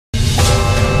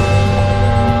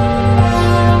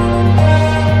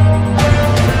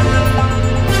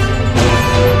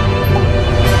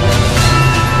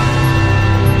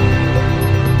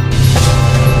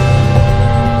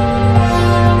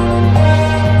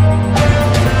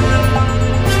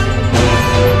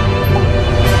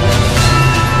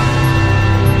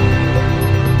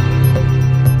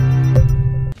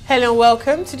Hello and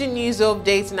welcome to the news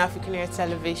update on AFRICUNIA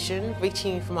television,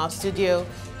 reaching you from our studio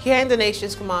here in the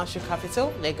nation's commercial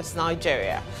capital, Lagos,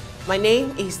 Nigeria. My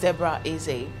name is Deborah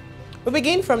Ezeh. We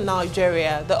begin from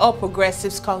Nigeria. The All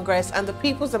Progressives Congress and the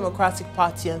People's Democratic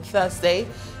Party on Thursday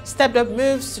stepped up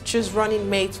moves to choose running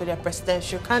mates for their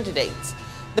presidential candidates.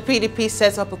 The PDP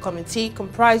set up a committee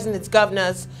comprising its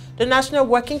governors, the National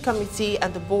Working Committee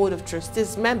and the Board of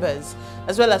Trustees members,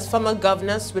 as well as former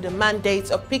governors with the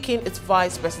mandate of picking its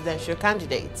vice presidential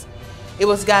candidates. It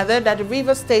was gathered that the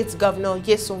Rivers State Governor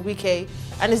Wike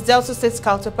and his Delta State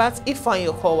counterpart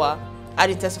Okowa had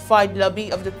intensified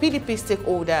lobby of the PDP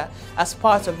stakeholder as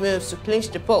part of moves to clinch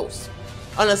the post.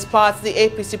 On his part, the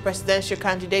APC presidential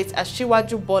candidate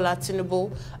Asiwaju Bola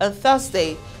Tinubu on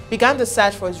Thursday began the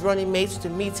search for his running mates to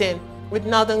meeting with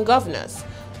northern governors.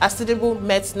 As Tinubu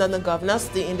met northern governors,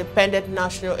 the Independent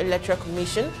National Electoral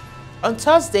Commission on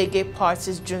Thursday gave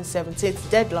parties June 17th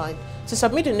deadline to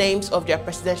submit the names of their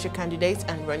presidential candidates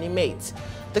and running mates.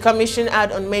 The commission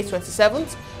had on May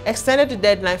 27th extended the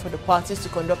deadline for the parties to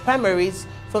conduct primaries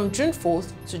from June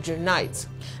 4th to June 9th.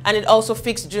 And it also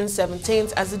fixed June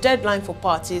 17th as the deadline for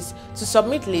parties to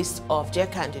submit lists of their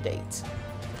candidates.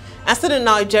 As to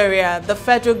Nigeria, the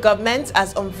federal government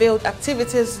has unveiled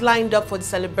activities lined up for the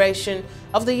celebration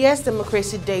of the year's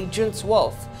Democracy Day, June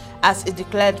 12th, as it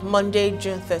declared Monday,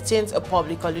 June 13th, a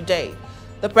public holiday.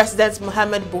 The President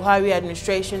Muhammad Buhari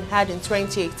administration had in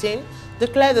 2018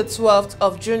 declared the 12th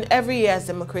of June every year as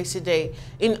Democracy Day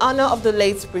in honor of the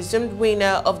late presumed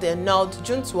winner of the annulled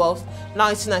June 12,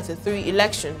 1993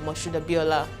 election, Moshood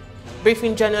Abiola.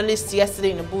 Briefing journalists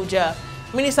yesterday in Abuja,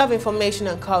 Minister of Information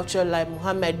and Culture Lai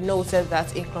Mohammed noted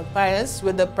that in compliance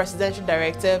with the presidential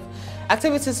directive,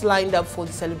 activities lined up for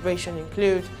the celebration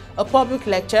include a public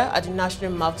lecture at the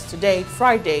National Mosque today,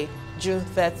 Friday, June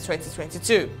 3,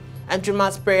 2022, and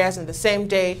Jummah's prayers on the same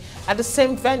day at the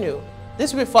same venue.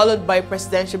 This will be followed by a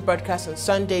presidential broadcast on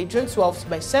Sunday, June 12th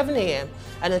by 7 a.m.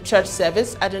 and a church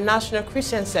service at the National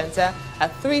Christian Center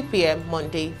at 3 p.m.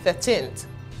 Monday 13th.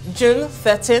 June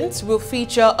 13th will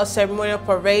feature a ceremonial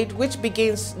parade which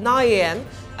begins 9 a.m.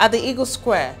 at the Eagle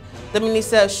Square. The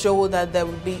minister assured that there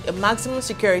will be a maximum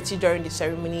security during the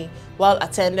ceremony, while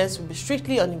attendance will be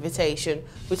strictly on invitation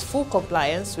with full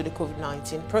compliance with the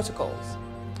COVID-19 protocols.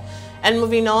 And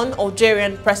moving on,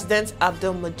 Algerian President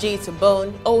Abdelmadjid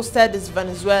Tebboune hosted his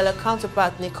Venezuela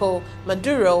counterpart Nicolás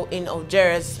Maduro in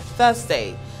Algiers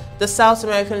Thursday. The South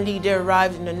American leader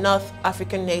arrived in the North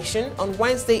African nation on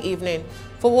Wednesday evening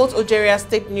for what Algeria's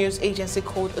state news agency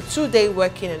called a two-day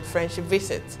working and friendship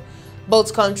visit.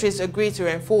 Both countries agreed to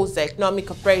reinforce their economic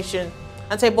cooperation,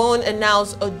 and Tebboune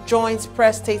announced a joint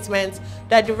press statement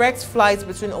that direct flights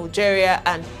between Algeria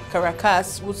and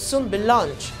Caracas would soon be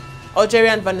launched.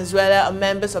 Algeria and Venezuela are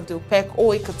members of the OPEC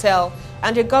oil cartel,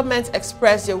 and their governments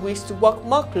expressed their wish to work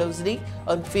more closely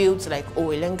on fields like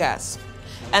oil and gas.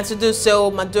 And to do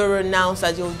so, Maduro announced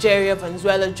that the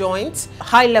Algeria-Venezuela Joint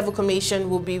High-Level Commission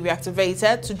will be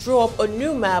reactivated to draw up a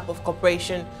new map of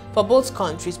cooperation for both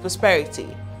countries' prosperity.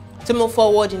 To move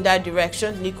forward in that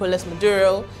direction, Nicolás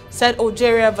Maduro said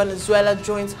Algeria-Venezuela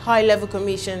Joint High-Level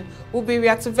Commission will be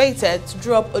reactivated to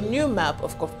draw up a new map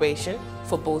of cooperation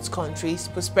for both countries'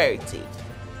 prosperity.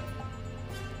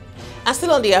 And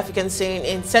still on the African scene,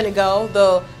 in Senegal,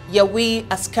 the Yewwi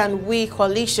Askan Wi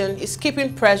coalition is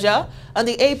keeping pressure on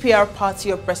the APR party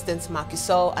of President Macky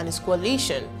Sall and his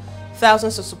coalition.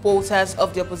 Thousands of supporters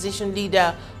of the opposition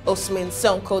leader Ousmane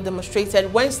Sonko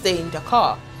demonstrated Wednesday in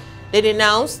Dakar. They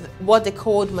denounced what they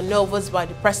called maneuvers by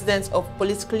the president of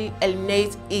politically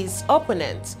eliminate his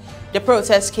opponents. The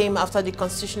protest came after the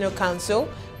Constitutional Council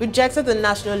rejected the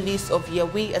national list of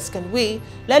Yewwi Askan Wi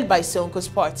led by Sonko's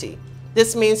party.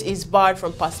 This means he's barred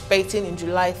from participating in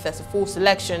July 34th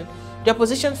election. The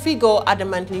opposition figure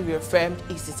adamantly reaffirmed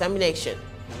his determination.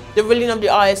 The ruling of the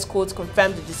highest court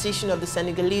confirmed the decision of the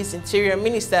Senegalese interior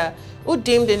minister, who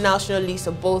deemed the national list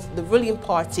of both the ruling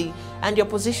party and the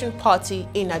opposition party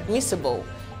inadmissible.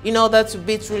 In order to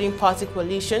beat ruling party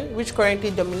coalition, which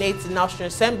currently dominates the National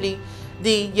Assembly,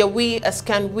 the Yewwi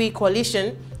Askan Wi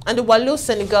coalition and the Wallo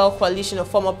Senegal coalition of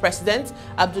former President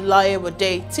Abdoulaye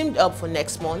Wade teamed up for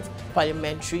next month's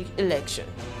parliamentary election.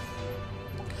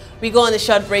 We go on a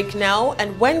short break now,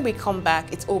 and when we come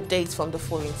back, it's updates from the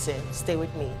foreign scene. Stay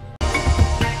with me.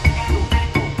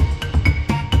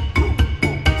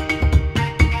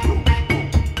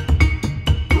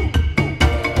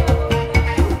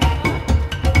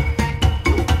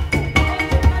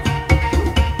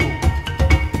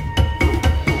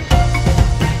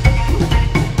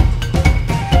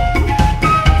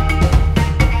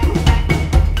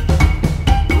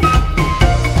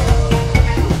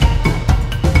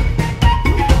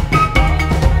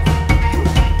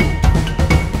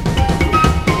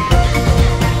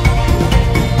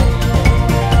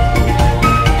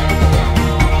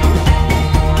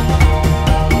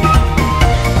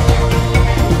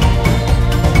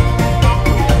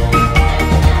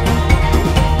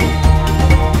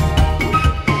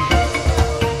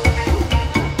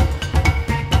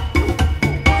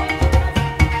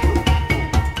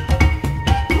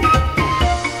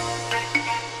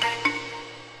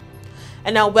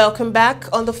 And now welcome back.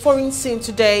 On the foreign scene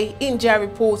today, India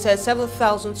reported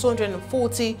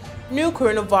 7,240 new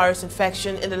coronavirus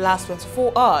infections in the last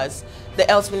 24 hours, the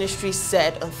health ministry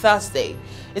said on Thursday,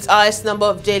 its highest number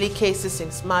of daily cases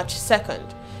since March 2nd.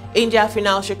 India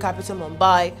financial capital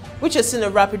Mumbai, which has seen a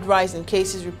rapid rise in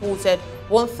cases, reported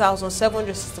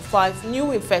 1,765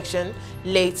 new infections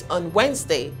late on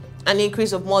Wednesday, an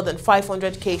increase of more than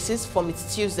 500 cases from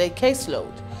its Tuesday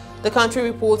caseload. The country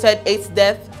reported 8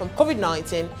 deaths from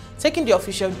COVID-19, taking the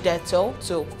official death toll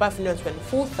to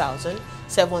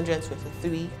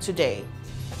 524,723 today.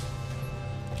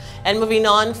 And moving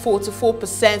on,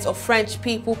 44% of French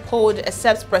people polled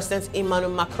accept President Emmanuel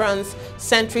Macron's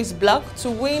centrist bloc to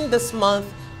win this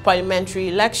month's parliamentary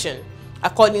election,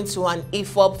 according to an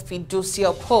IFOP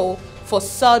fiducial poll for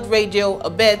Sud Radio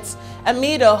Abet,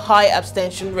 amid a high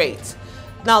abstention rate.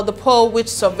 Now, the poll, which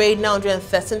surveyed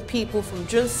 913 people from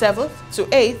June 7th to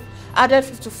 8th, added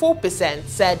 54%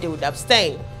 said they would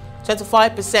abstain.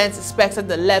 25% expected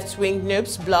the left-wing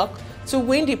NUPS bloc to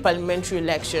win the parliamentary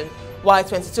election, while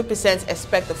 22%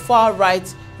 expect the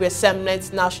far-right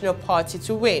Resemblance National Party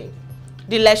to win.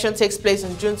 The election takes place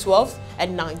on June 12th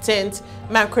and 19th.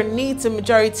 Macron needs a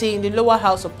majority in the lower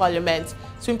house of parliament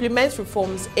to implement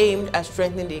reforms aimed at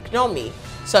strengthening the economy,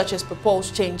 such as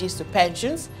proposed changes to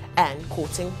pensions and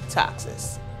cutting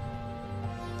taxes.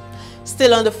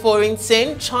 Still on the foreign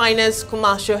scene, China's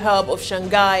commercial hub of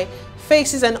Shanghai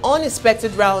faces an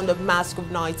unexpected round of mass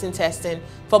COVID-19 testing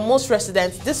for most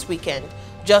residents this weekend,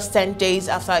 just 10 days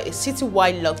after a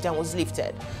citywide lockdown was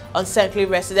lifted, unsettling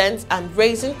residents and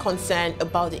raising concern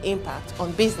about the impact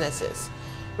on businesses.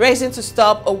 Racing to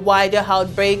stop a wider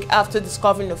outbreak after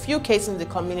discovering a few cases in the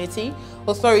community,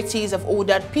 authorities have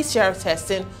ordered PCR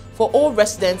testing for all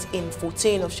residents in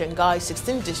 14 of Shanghai's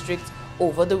 16 districts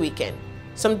over the weekend.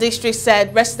 Some districts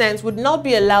said residents would not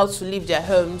be allowed to leave their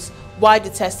homes while the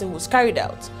testing was carried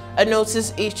out. A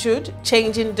notice issued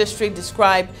changing district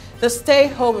described the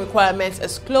stay-home requirements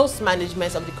as close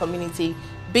management of the community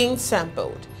being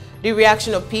sampled. The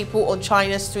reaction of people on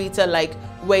China's Twitter like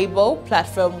Weibo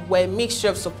platform were a mixture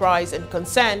of surprise and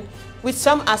concern, with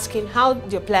some asking how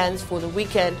their plans for the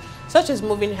weekend, such as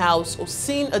moving house or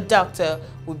seeing a doctor,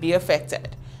 would be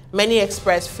affected. Many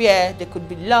expressed fear they could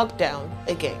be locked down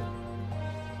again.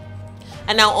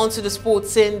 And now on to the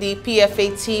sports scene. The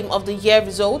PFA Team of the Year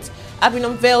results have been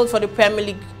unveiled for the Premier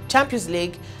League, Champions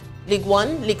League, League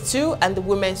One, League Two and the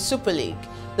Women's Super League.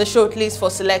 The shortlists for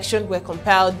selection were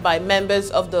compiled by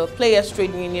members of the Players'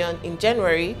 Trade Union in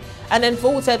January and then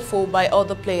voted for by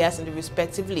other players in the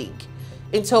respective league.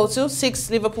 In total, 6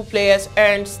 Liverpool players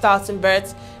earned starting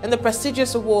berths in the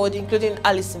prestigious award, including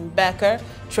Alison Becker,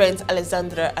 Trent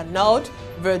Alexander-Arnold,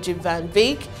 Virgil van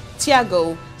Dijk,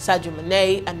 Thiago, Sadio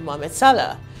Mane and Mohamed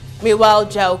Salah. Meanwhile,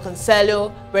 João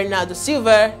Cancelo, Bernardo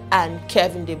Silva and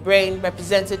Kevin De Bruyne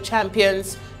represented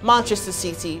champions Manchester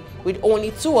City, with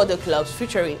only 2 other clubs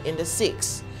featuring in the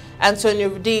 6. Antonio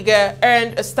Rudiger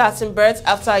earned a starting berth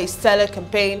after his stellar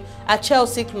campaign at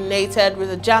Chelsea culminated with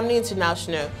the Germany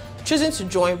international choosing to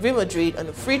join Real Madrid on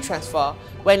a free transfer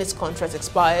when his contract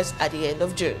expires at the end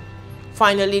of June.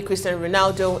 Finally, Cristiano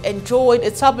Ronaldo enjoyed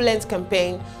a turbulent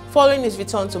campaign following his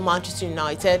return to Manchester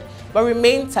United, but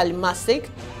remained talismanic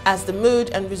as the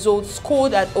mood and results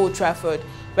scored at Old Trafford,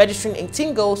 registering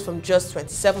 18 goals from just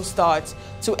 27 starts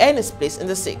to earn his place in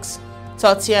the 6.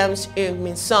 Tottenham's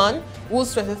Heung-min Son,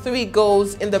 whose 23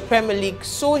 goals in the Premier League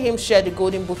saw him share the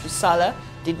Golden Boot with Salah,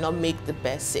 did not make the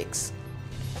best 6.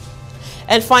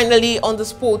 And finally, on the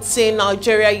sports scene,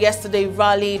 Nigeria yesterday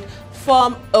rallied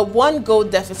from a 1-goal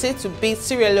deficit to beat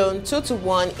Sierra Leone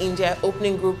 2-1 in their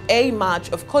opening Group A match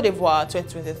of Côte d'Ivoire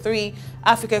 2023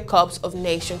 Africa Cups of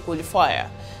Nations qualifier.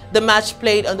 The match,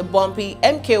 played on the bumpy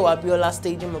MKO Abiola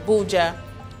Stadium, Abuja,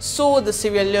 saw the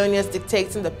Sierra Leoneans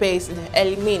dictating the pace in the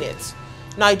early minutes.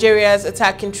 Nigeria's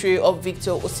attacking trio of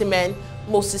Victor Osimhen,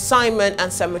 Moses Simon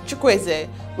and Samuel Chukwueze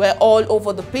were all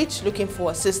over the pitch looking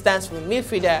for assistance from a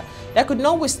midfielder that could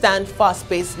not withstand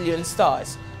fast-paced Leon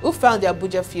Stars, who found the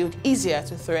Abuja field easier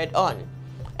to thread on.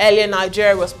 Earlier,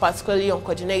 Nigeria was particularly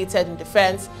uncoordinated in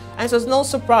defense, and it was no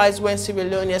surprise when Sierra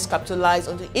Leoneans capitalized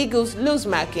on the Eagles' loose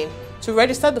marking to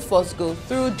register the first goal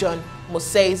through John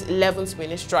Mosey's 11th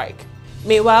minute strike.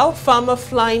 Meanwhile, former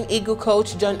Flying Eagle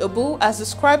coach John Obu has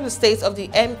described the state of the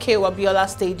MKO Abiola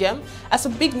Stadium as a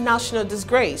big national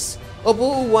disgrace.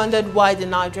 Obu, who wondered why the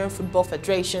Nigerian Football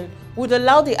Federation would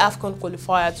allow the AFCON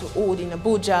qualifier to hold in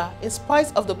Abuja in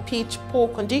spite of the pitch poor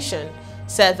condition,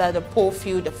 said that the poor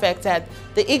field affected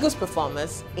the Eagles'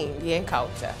 performance in the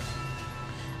encounter.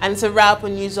 And it's a wrap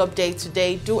on News Update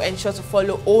today. Do ensure to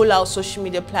follow all our social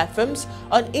media platforms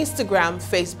on Instagram,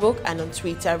 Facebook, and on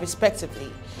Twitter,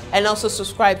 respectively. And also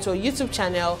subscribe to our YouTube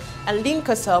channel and link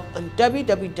us up on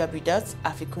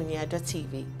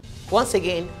www.africunia.tv. Once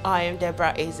again, I am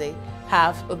Deborah Ezeh.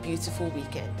 Have a beautiful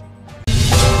weekend.